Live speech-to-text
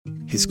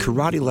his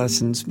karate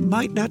lessons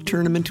might not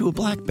turn him into a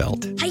black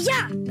belt.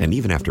 Hi-ya! And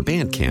even after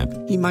band camp,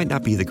 he might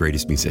not be the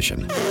greatest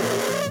musician.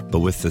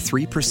 But with the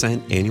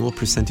 3% annual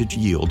percentage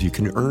yield you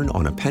can earn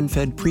on a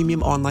PenFed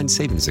premium online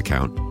savings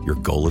account, your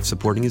goal of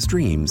supporting his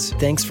dreams...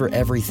 Thanks for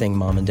everything,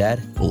 Mom and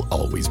Dad. ...will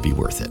always be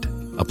worth it.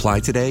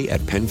 Apply today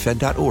at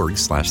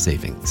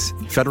PenFed.org/savings.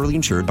 Federally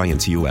insured by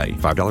NCUA.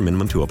 $5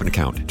 minimum to open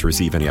account. To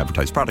receive any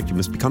advertised product, you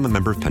must become a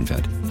member of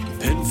PenFed.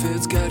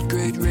 PenFed's got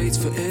great rates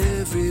for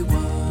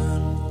everyone.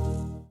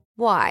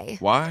 Why?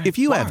 Why? If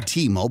you have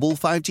T-Mobile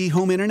 5G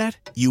home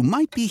internet, you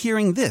might be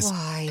hearing this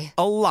Why?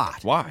 a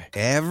lot. Why?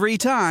 Every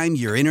time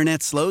your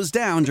internet slows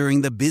down during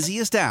the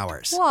busiest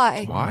hours.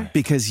 Why? Why?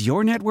 Because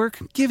your network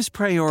gives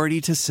priority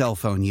to cell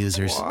phone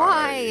users.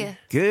 Why?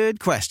 Good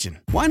question.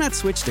 Why not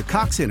switch to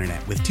Cox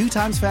Internet with 2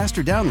 times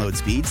faster download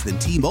speeds than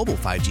T-Mobile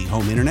 5G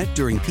home internet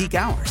during peak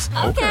hours?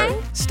 Okay.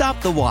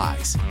 Stop the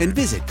whys and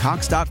visit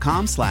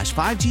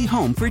cox.com/5G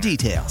home for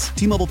details.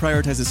 T-Mobile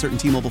prioritizes certain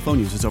T-Mobile phone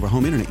users over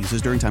home internet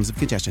users during times of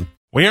congestion.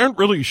 We aren't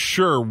really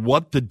sure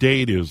what the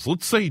date is.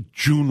 Let's say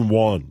June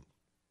 1,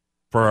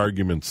 for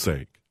argument's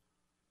sake,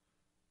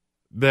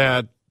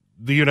 that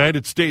the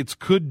United States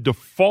could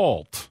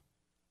default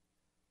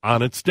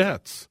on its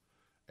debts.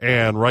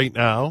 And right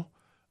now,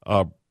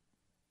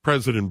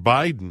 President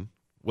Biden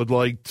would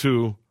like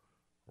to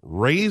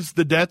raise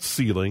the debt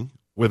ceiling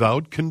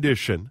without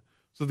condition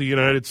so the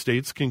United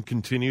States can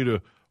continue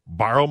to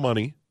borrow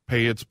money,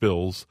 pay its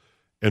bills,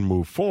 and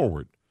move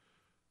forward.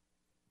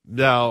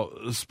 Now,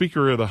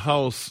 Speaker of the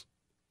House,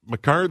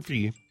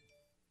 McCarthy,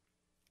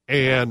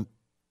 and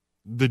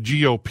the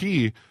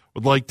GOP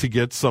would like to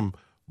get some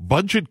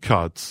budget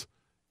cuts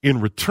in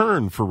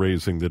return for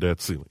raising the debt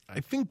ceiling. I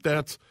think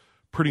that's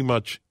pretty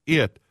much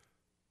it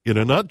in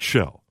a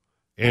nutshell.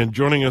 And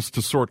joining us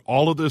to sort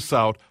all of this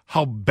out,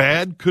 how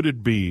bad could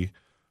it be,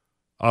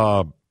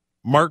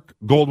 Marc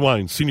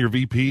Goldwein, Senior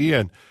VP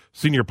and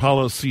Senior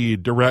Policy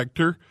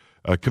Director,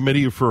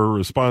 Committee for a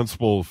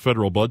Responsible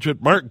Federal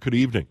Budget. Marc, good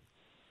evening.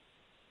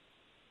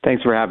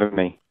 Thanks for having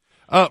me.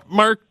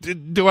 Marc,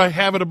 do I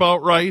have it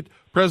about right?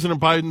 President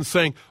Biden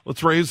saying,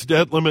 let's raise the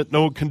debt limit,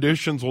 no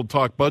conditions, we'll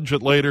talk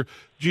budget later.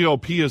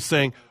 GOP is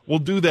saying, we'll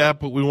do that,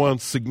 but we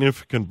want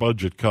significant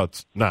budget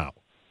cuts now.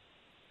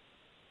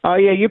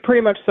 Yeah, you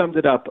pretty much summed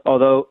it up,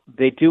 although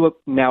they do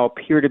now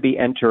appear to be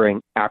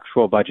entering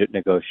actual budget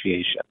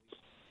negotiations.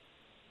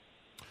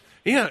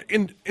 Yeah,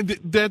 and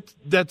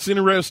that's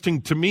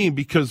interesting to me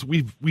because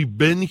we've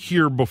been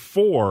here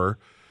before,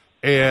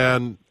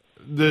 and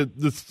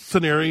the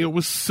scenario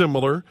was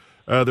similar.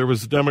 There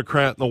was a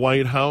Democrat in the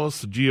White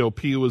House, the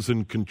GOP was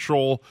in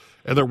control,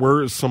 and there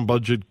were some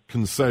budget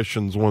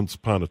concessions once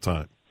upon a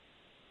time.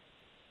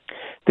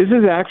 This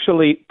is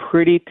actually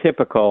pretty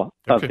typical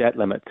of debt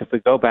limits. If we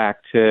go back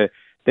to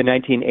the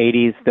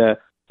 1980s, the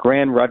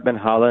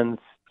Graham-Rudman-Hollins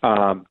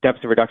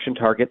deficit reduction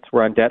targets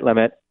were on debt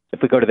limit.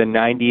 If we go to the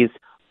 90s,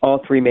 all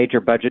 3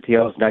 major budget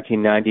deals,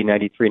 1990,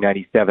 93,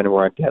 97,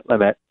 were on debt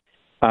limit.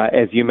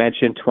 As you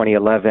mentioned,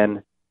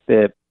 2011,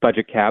 the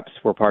budget caps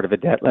were part of a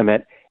debt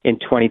limit. In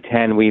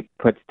 2010, we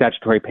put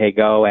statutory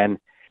pay-go and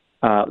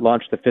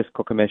launched the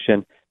Fiscal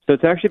Commission. So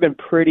it's actually been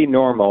pretty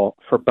normal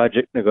for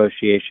budget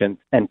negotiations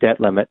and debt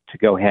limit to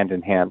go hand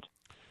in hand.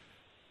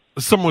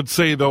 Some would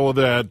say, though,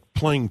 that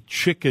playing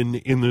chicken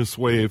in this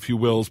way, if you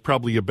will, is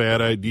probably a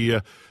bad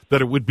idea,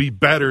 that it would be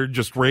better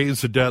just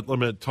raise the debt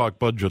limit, talk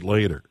budget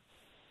later.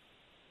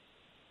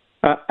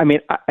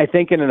 I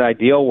think in an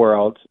ideal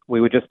world,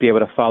 we would just be able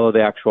to follow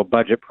the actual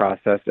budget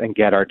process and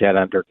get our debt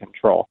under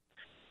control.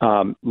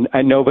 And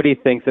nobody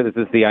thinks that this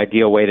is the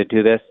ideal way to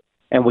do this,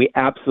 and we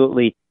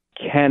absolutely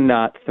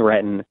cannot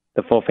threaten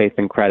the full faith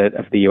and credit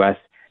of the U.S.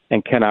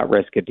 and cannot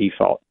risk a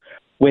default.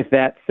 With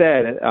that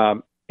said,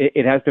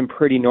 it has been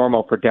pretty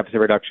normal for deficit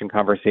reduction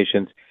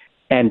conversations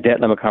and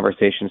debt limit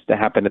conversations to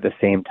happen at the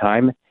same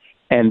time.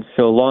 And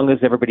so long as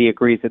everybody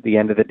agrees at the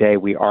end of the day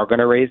we are going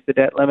to raise the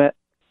debt limit,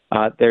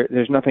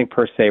 there's nothing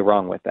per se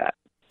wrong with that.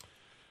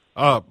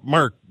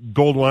 Marc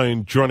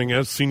Goldwein joining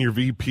us, Senior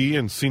VP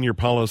and Senior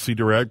Policy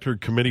Director,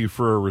 Committee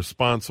for a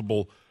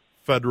Responsible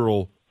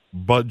Federal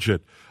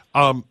Budget.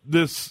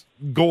 This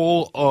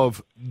goal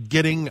of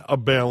getting a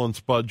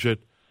balanced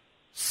budget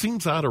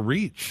seems out of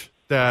reach.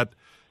 That,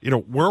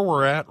 where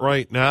we're at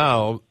right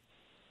now,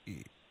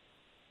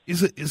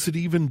 is it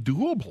even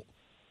doable?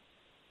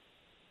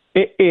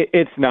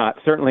 It's not,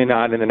 certainly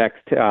not in the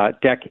next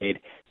decade.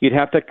 You'd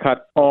have to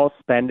cut all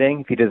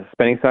spending, if you did the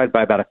spending side,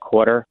 by about a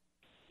quarter.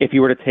 If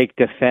you were to take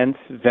defense,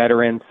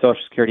 veterans,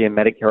 Social Security, and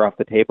Medicare off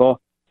the table,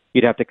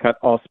 you'd have to cut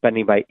all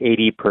spending by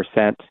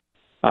 80%.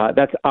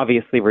 That's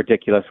obviously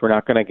ridiculous. We're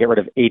not going to get rid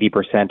of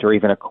 80% or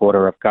even a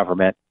quarter of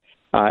government.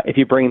 If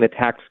you bring the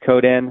tax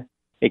code in,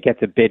 it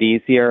gets a bit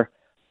easier.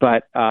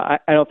 But I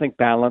don't think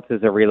balance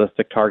is a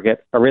realistic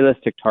target. A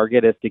realistic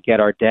target is to get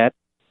our debt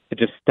to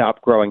just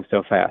stop growing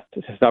so fast,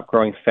 to stop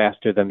growing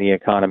faster than the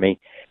economy.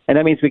 And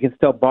that means we can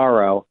still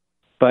borrow,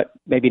 but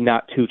maybe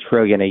not $2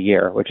 trillion a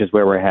year, which is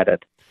where we're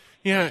headed.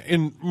 Yeah,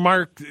 and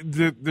Marc,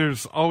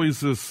 there's always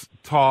this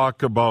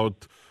talk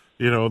about,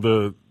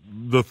 the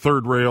the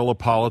third rail of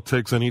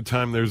politics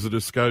anytime there's a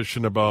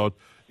discussion about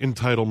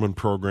entitlement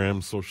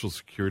programs, Social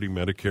Security,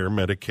 Medicare,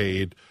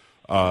 Medicaid.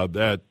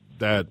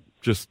 That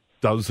just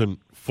doesn't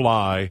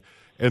fly.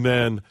 And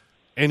then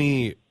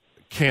any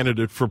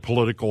candidate for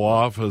political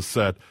office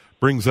that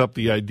brings up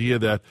the idea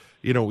that,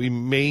 we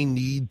may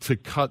need to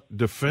cut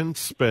defense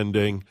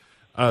spending,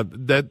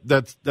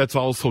 that's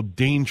also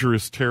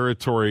dangerous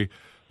territory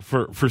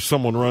for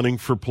someone running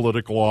for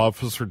political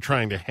office or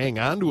trying to hang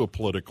on to a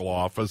political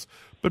office.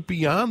 But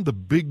beyond the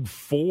big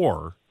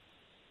four,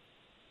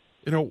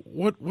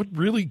 what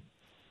really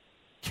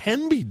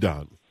can be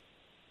done?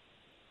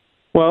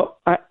 Well,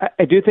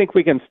 I do think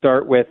we can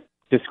start with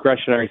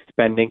discretionary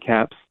spending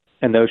caps,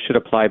 and those should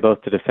apply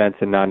both to defense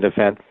and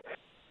non-defense.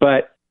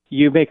 But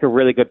you make a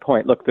really good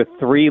point. Look, the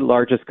three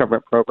largest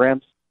government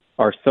programs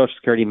are Social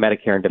Security,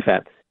 Medicare, and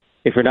defense.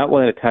 If you're not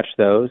willing to touch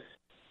those,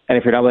 and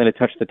if you're not willing to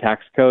touch the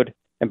tax code,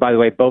 and by the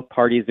way, both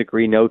parties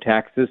agree no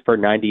taxes for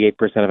 98%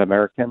 of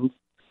Americans,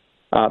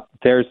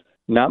 there's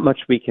not much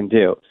we can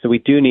do. So we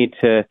do need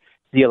to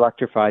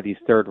de-electrify these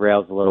third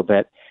rails a little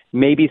bit.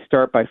 Maybe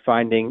start by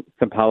finding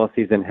some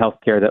policies in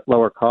healthcare that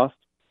lower costs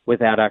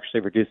without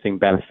actually reducing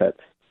benefits.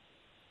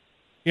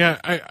 Yeah,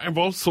 I've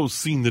also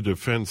seen the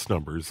defense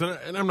numbers,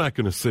 and I'm not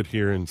going to sit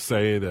here and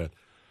say that,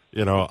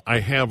 I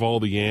have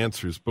all the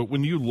answers. But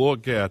when you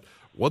look at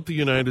what the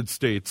United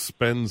States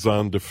spends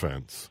on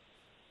defense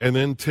and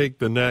then take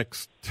the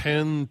next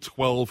 10,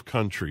 12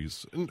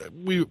 countries, and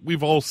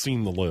we've all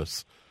seen the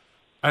list,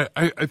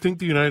 I think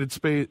the United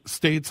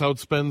States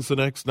outspends the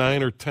next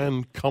 9 or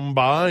 10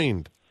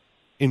 combined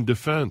in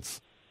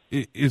defense.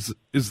 Is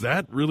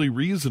that really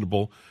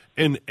reasonable?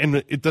 And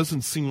it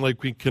doesn't seem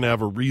like we can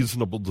have a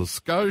reasonable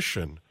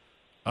discussion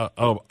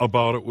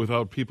about it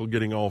without people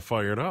getting all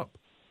fired up.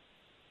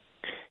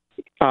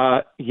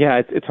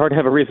 It's hard to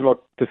have a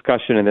reasonable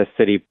discussion in this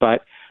city,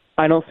 but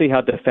I don't see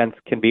how defense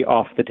can be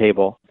off the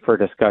table for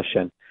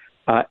discussion.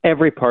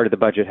 Every part of the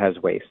budget has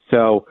waste.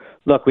 So,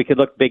 look, we could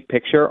look big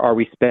picture. Are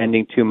we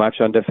spending too much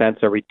on defense?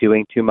 Are we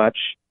doing too much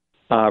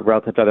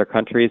relative to other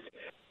countries?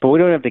 But we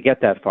don't have to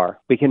get that far.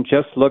 We can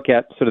just look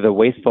at sort of the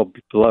wasteful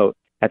bloat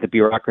at the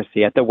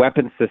bureaucracy, at the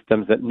weapon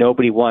systems that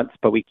nobody wants,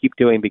 but we keep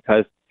doing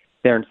because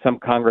they're in some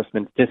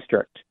congressman's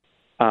district.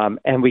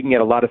 And we can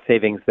get a lot of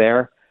savings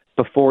there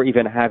before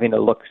even having to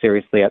look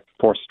seriously at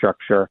force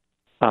structure,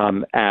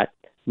 at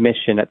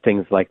mission, at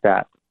things like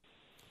that.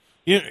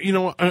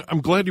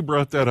 I'm glad you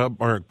brought that up,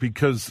 Mark,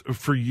 because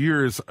for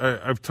years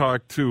I've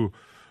talked to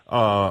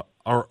a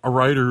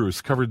writer who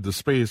has covered the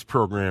space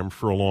program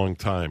for a long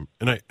time.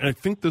 And I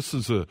think this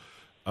is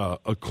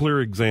a clear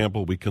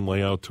example we can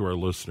lay out to our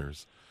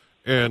listeners.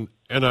 And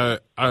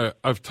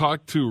I've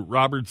talked to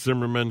Robert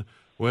Zimmerman,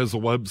 who has a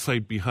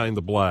website Behind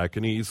the Black,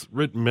 and he's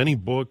written many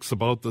books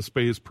about the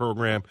space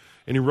program,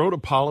 and he wrote a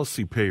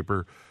policy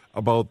paper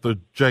about the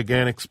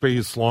gigantic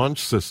space launch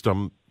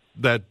system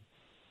that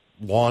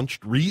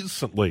launched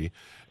recently.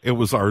 It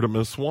was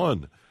Artemis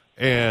 1,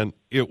 and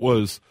it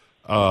was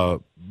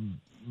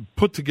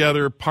put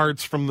together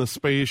parts from the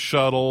space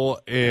shuttle,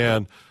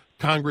 and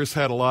Congress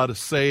had a lot of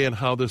say in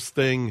how this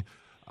thing,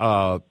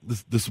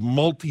 this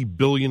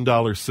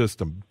multi-billion-dollar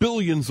system,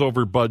 billions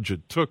over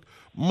budget, took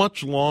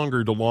much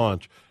longer to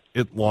launch.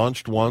 It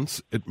launched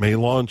once. It may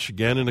launch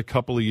again in a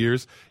couple of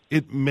years.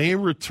 It may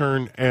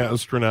return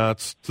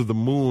astronauts to the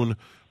moon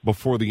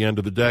before the end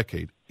of the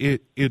decade.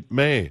 It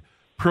may.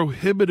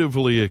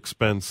 Prohibitively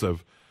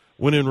expensive,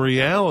 when in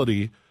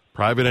reality,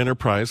 private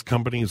enterprise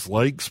companies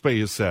like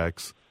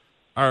SpaceX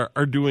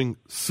are doing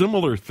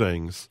similar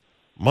things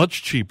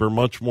much cheaper,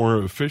 much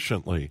more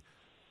efficiently.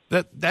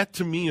 That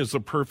to me is a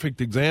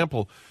perfect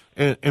example.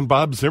 And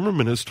Bob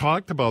Zimmerman has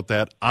talked about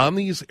that on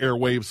these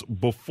airwaves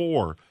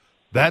before.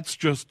 That's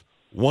just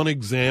one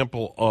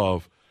example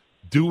of,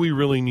 do we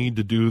really need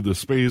to do the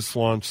space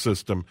launch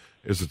system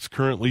as it's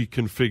currently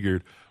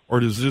configured, or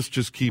does this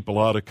just keep a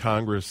lot of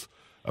Congress,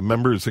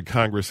 members of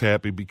Congress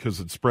happy because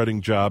it's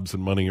spreading jobs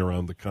and money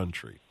around the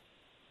country?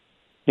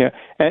 Yeah,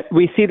 and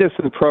we see this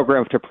in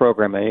program to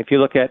program. And if you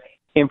look at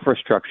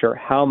infrastructure,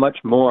 how much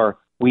more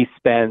we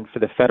spend for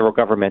the federal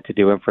government to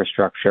do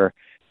infrastructure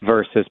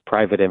versus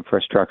private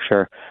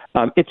infrastructure,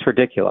 it's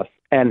ridiculous.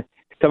 And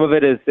some of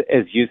it is,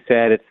 as you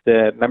said, it's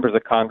the members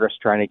of Congress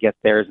trying to get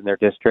theirs in their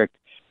district.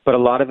 But a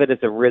lot of it is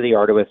a really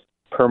arduous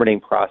permitting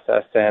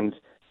process and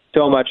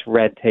so much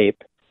red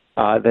tape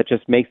that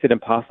just makes it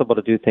impossible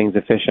to do things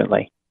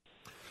efficiently.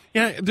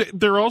 Yeah,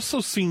 there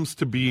also seems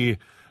to be,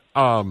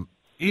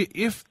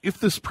 if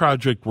this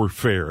project were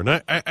fair, and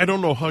I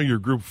don't know how your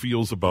group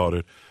feels about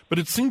it, but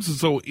it seems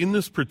as though in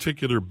this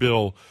particular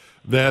bill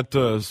that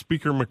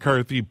Speaker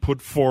McCarthy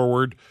put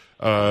forward,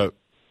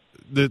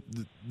 the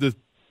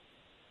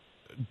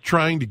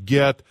trying to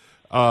get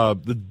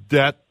the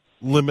debt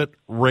limit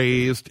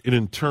raised and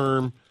in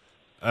turn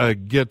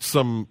get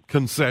some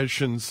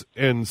concessions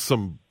and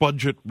some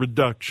budget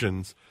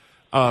reductions.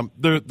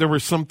 There were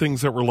some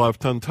things that were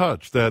left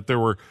untouched, that there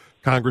were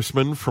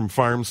congressmen from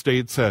farm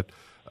states that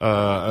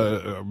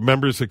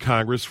members of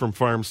Congress from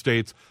farm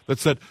states that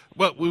said,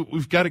 well,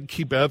 we've got to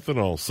keep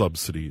ethanol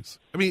subsidies.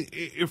 I mean,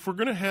 if we're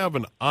going to have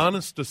an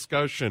honest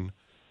discussion,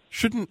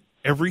 shouldn't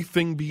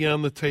everything be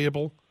on the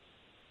table?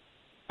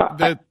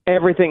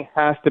 Everything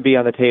has to be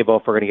on the table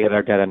if we're going to get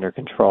our debt under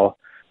control.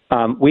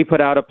 We put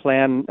out a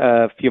plan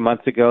a few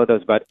months ago that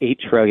was about $8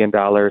 trillion,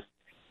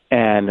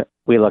 and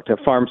we looked at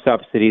farm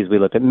subsidies, we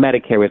looked at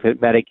Medicare, we looked at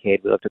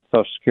Medicaid, we looked at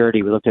Social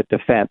Security, we looked at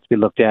defense, we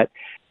looked at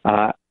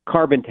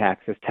carbon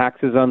taxes,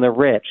 taxes on the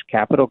rich,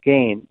 capital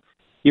gains.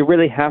 You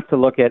really have to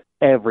look at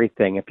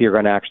everything if you're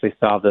going to actually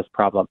solve this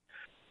problem.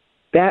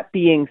 That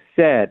being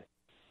said,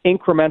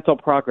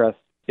 incremental progress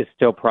is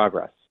still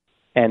progress.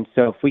 And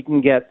so if we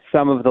can get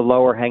some of the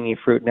lower hanging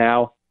fruit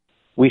now,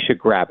 we should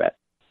grab it.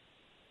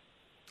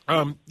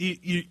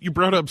 You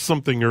brought up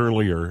something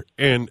earlier,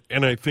 and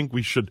I think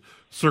we should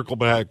circle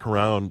back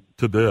around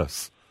to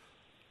this.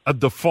 A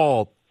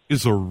default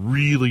is a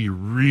really,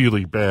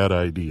 really bad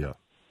idea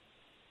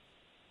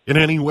in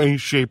any way,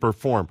 shape, or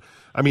form.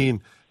 I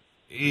mean,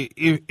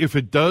 if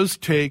it does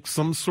take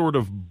some sort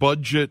of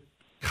budget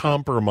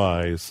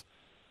compromise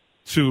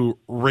to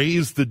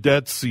raise the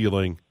debt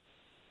ceiling,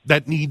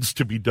 that needs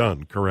to be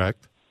done,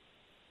 correct?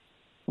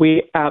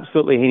 We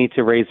absolutely need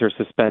to raise or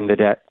suspend the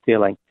debt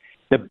ceiling.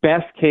 The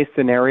best case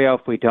scenario,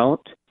 if we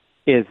don't,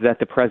 is that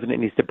the president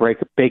needs to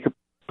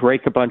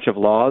break a bunch of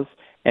laws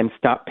and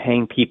stop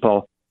paying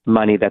people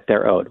money that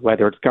they're owed,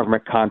 whether it's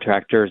government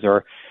contractors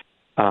or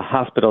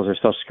hospitals or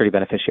Social Security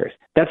beneficiaries.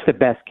 That's the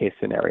best case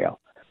scenario.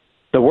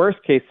 The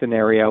worst case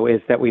scenario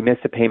is that we miss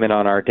a payment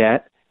on our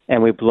debt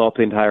and we blow up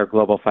the entire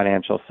global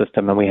financial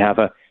system and we have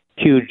a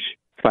huge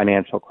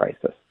financial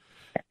crisis.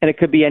 And it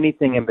could be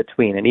anything in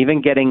between. And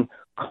even getting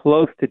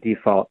close to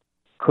default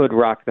could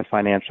rock the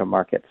financial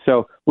market.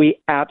 So we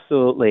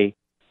absolutely,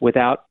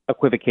 without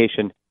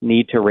equivocation,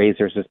 need to raise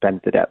or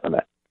suspend the debt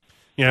limit.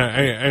 Yeah,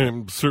 I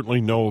am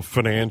certainly no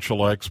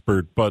financial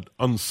expert, but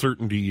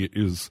uncertainty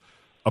is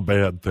a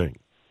bad thing.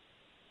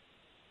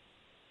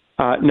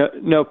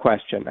 No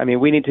question. I mean,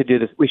 we need to do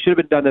this. We should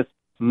have done this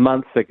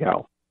months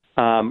ago.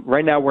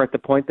 Right now, we're at the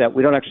point that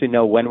we don't actually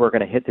know when we're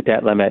going to hit the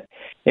debt limit.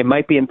 It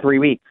might be in 3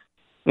 weeks.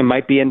 It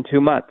might be in 2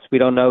 months. We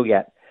don't know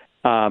yet.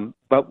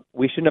 But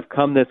we shouldn't have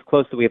come this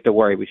close that we have to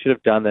worry. We should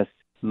have done this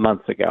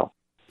months ago.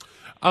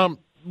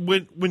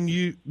 When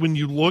you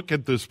look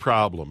at this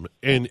problem,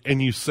 and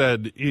you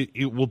said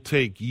it will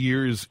take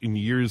years and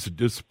years of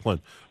discipline,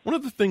 one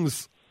of the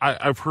things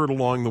I've heard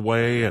along the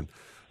way, and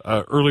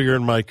earlier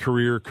in my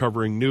career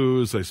covering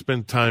news, I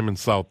spent time in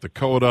South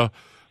Dakota,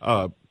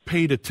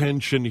 paid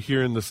attention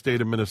here in the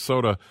state of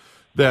Minnesota,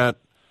 that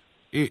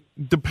it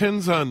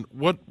depends on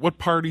what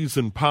party's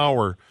in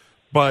power,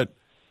 but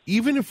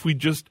even if we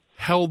just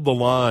held the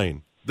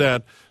line,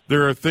 that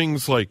there are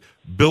things like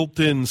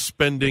built-in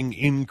spending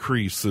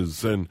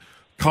increases and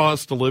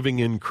cost of living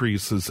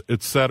increases,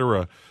 et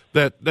cetera,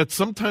 that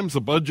sometimes a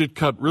budget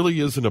cut really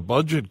isn't a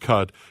budget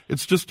cut.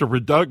 It's just a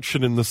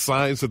reduction in the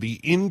size of the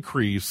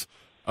increase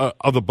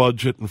of the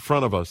budget in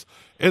front of us.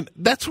 And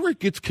that's where it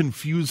gets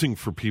confusing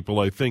for people,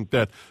 I think,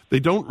 that they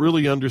don't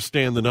really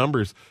understand the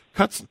numbers.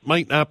 Cuts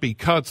might not be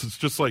cuts. It's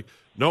just like,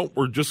 no,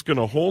 we're just going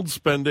to hold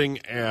spending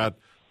at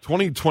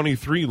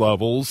 2023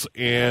 levels,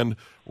 and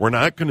we're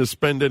not going to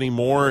spend any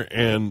more,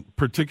 and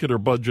particular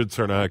budgets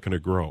are not going to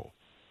grow.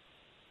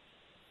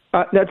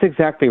 That's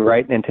exactly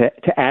right. And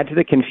to add to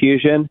the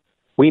confusion,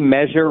 we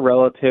measure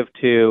relative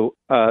to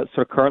sort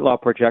of current law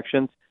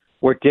projections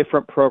where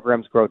different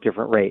programs grow at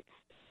different rates.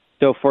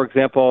 So, for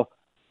example,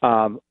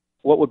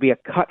 what would be a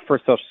cut for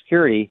Social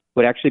Security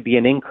would actually be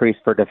an increase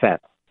for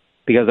defense,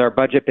 because our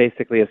budget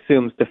basically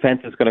assumes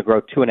defense is going to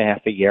grow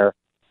 2.5 a year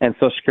and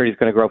Social Security is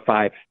going to grow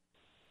 5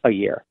 a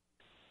year.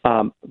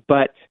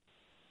 But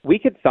we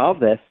could solve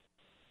this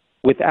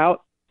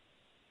without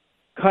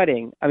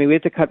cutting. I mean, we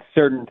have to cut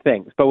certain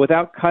things, but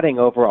without cutting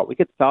overall. We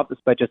could solve this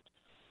by just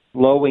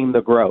slowing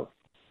the growth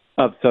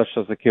of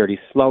Social Security,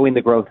 slowing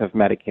the growth of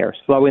Medicare,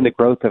 slowing the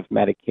growth of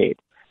Medicaid,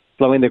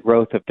 slowing the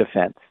growth of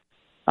defense,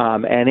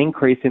 and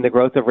increasing the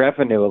growth of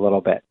revenue a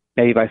little bit,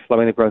 maybe by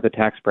slowing the growth of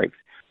tax breaks.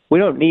 We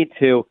don't need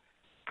to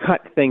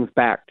cut things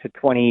back to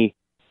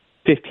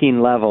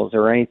 2015 levels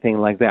or anything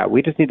like that.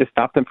 We just need to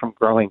stop them from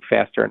growing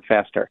faster and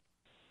faster.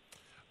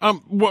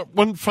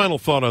 One final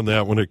thought on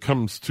that when it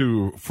comes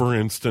to, for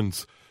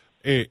instance,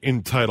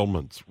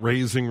 entitlements,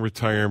 raising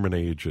retirement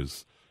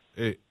ages,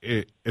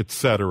 et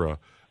cetera,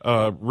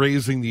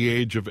 raising the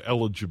age of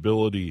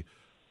eligibility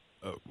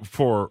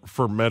for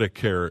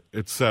Medicare,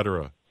 et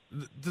cetera.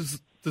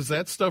 Does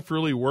that stuff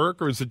really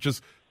work, or is it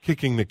just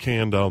kicking the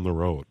can down the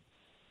road?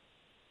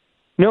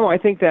 No, I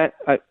think that,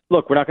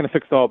 look, we're not going to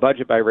fix the whole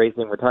budget by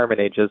raising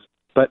retirement ages,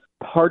 but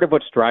part of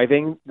what's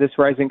driving this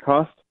rising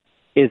cost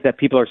is that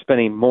people are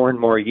spending more and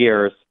more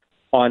years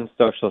on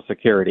Social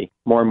Security,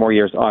 more and more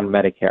years on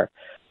Medicare.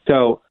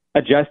 So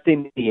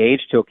adjusting the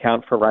age to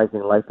account for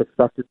rising life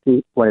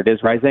expectancy when it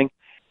is rising,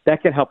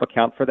 that can help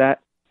account for that.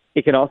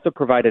 It can also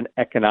provide an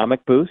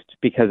economic boost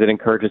because it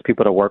encourages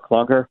people to work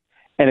longer.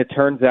 And it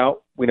turns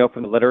out, we know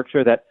from the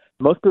literature, that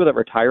most people that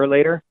retire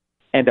later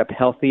end up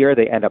healthier,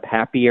 they end up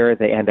happier,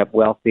 they end up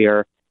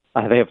wealthier.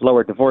 They have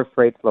lower divorce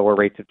rates, lower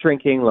rates of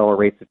drinking, lower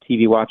rates of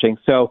TV watching.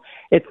 So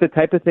it's the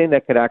type of thing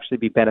that could actually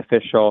be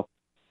beneficial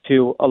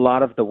to a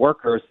lot of the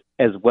workers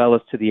as well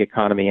as to the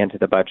economy and to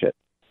the budget.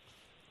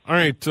 All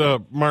right,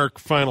 Mark,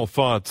 final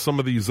thoughts. Some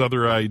of these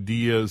other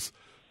ideas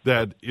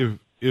that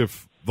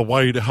if the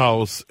White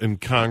House and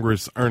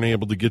Congress aren't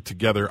able to get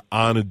together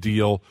on a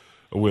deal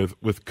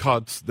with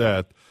cuts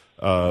that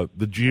the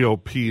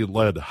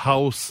GOP-led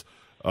House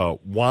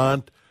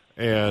want,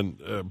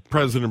 and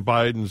President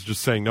Biden's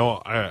just saying, no,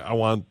 I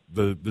want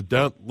the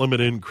debt limit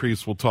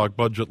increase. We'll talk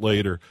budget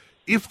later.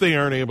 If they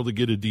aren't able to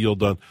get a deal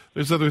done,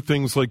 there's other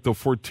things like the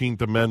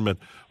 14th Amendment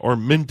or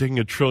minting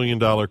 $1 trillion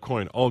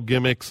coin, all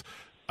gimmicks.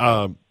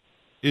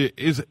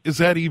 Is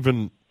that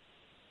even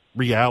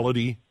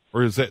reality,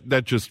 or is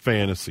that just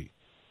fantasy?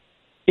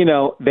 You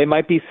know, they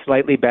might be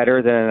slightly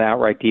better than an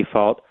outright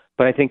default,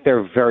 but I think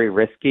they're very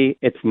risky.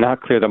 It's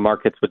not clear the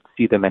markets would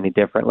see them any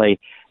differently.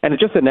 And it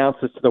just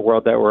announces to the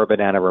world that we're a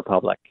banana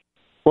republic.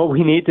 What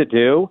we need to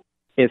do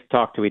is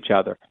talk to each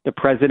other. The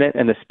president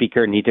and the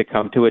speaker need to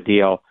come to a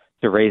deal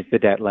to raise the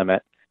debt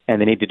limit,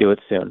 and they need to do it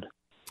soon.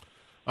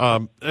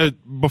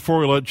 Before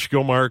we let you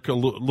go, Mark, a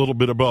little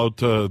bit about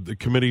the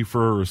Committee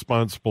for a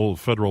Responsible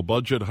Federal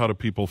Budget. How do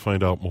people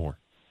find out more?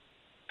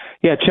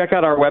 Yeah, check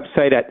out our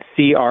website at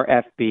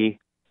crfb.org.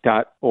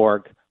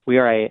 We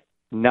are a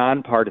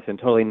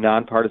totally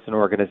nonpartisan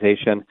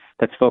organization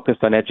that's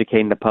focused on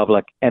educating the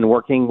public and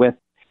working with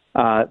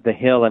the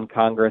Hill and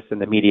Congress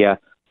and the media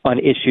on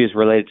issues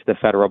related to the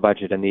federal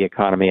budget and the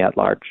economy at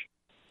large.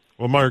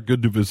 Well, Mark,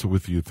 good to visit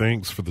with you.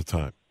 Thanks for the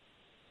time.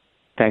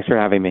 Thanks for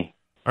having me.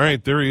 All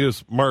right, there he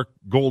is, Marc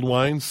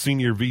Goldwein,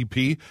 Senior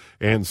VP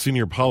and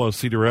Senior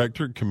Policy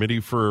Director, Committee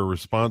for a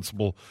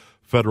Responsible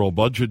Federal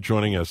Budget,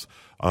 joining us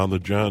on the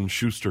John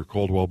Schuster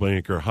Coldwell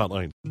Banker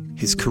Hotline.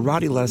 His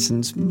karate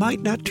lessons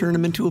might not turn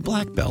him into a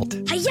black belt.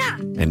 Hi-ya!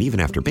 And even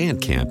after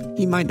band camp,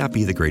 he might not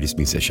be the greatest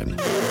musician.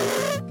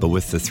 But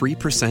with the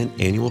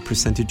 3% annual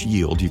percentage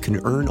yield you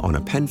can earn on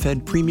a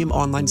PenFed premium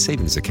online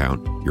savings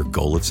account, your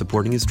goal of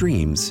supporting his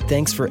dreams,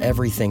 Thanks for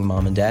everything,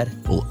 Mom and Dad.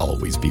 will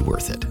always be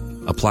worth it.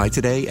 Apply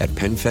today at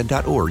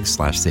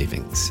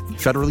PenFed.org/savings.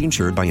 Federally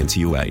insured by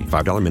NCUA.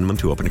 $5 minimum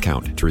to open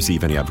account. To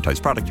receive any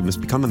advertised product, you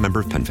must become a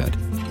member of PenFed.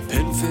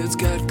 PenFed's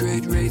got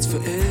great rates for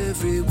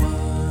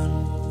everyone.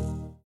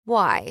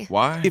 Why?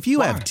 Why? If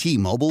you have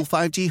T-Mobile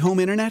 5G home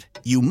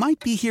internet, you might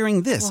be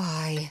hearing this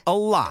Why? a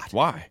lot.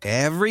 Why?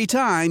 Every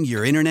time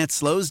your internet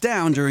slows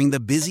down during the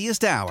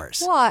busiest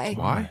hours.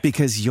 Why?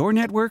 Because your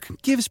network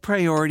gives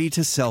priority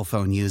to cell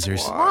phone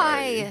users.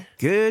 Why?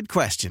 Good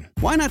question.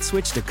 Why not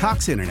switch to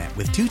Cox Internet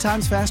with 2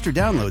 times faster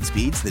download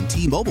speeds than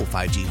T-Mobile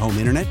 5G home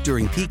internet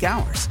during peak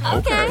hours?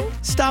 Okay.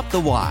 Stop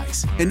the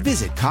whys and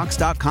visit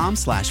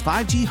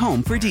cox.com/5G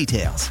home for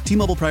details.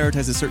 T-Mobile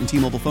prioritizes certain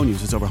T-Mobile phone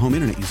users over home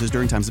internet users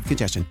during times of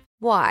congestion.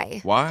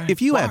 Why? If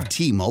you have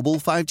T-Mobile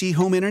 5G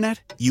home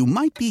internet, you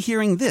might be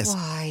hearing this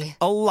Why?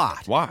 a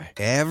lot.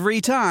 Every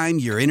time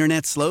your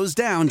internet slows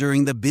down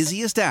during the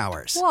busiest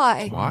hours.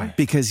 Why?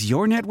 Because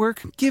your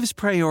network gives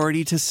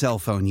priority to cell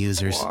phone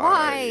users.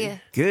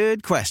 Why?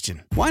 Good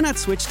question. Why not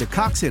switch to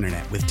Cox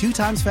Internet with 2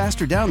 times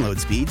faster download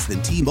speeds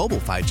than T-Mobile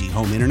 5G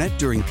home internet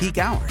during peak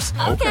hours?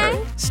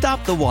 Okay.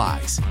 Stop the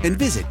whys and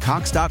visit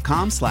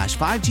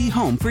cox.com/5G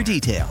home for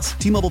details.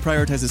 T-Mobile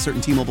prioritizes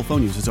certain T-Mobile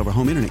phone users over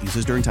home internet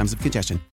users during times of congestion.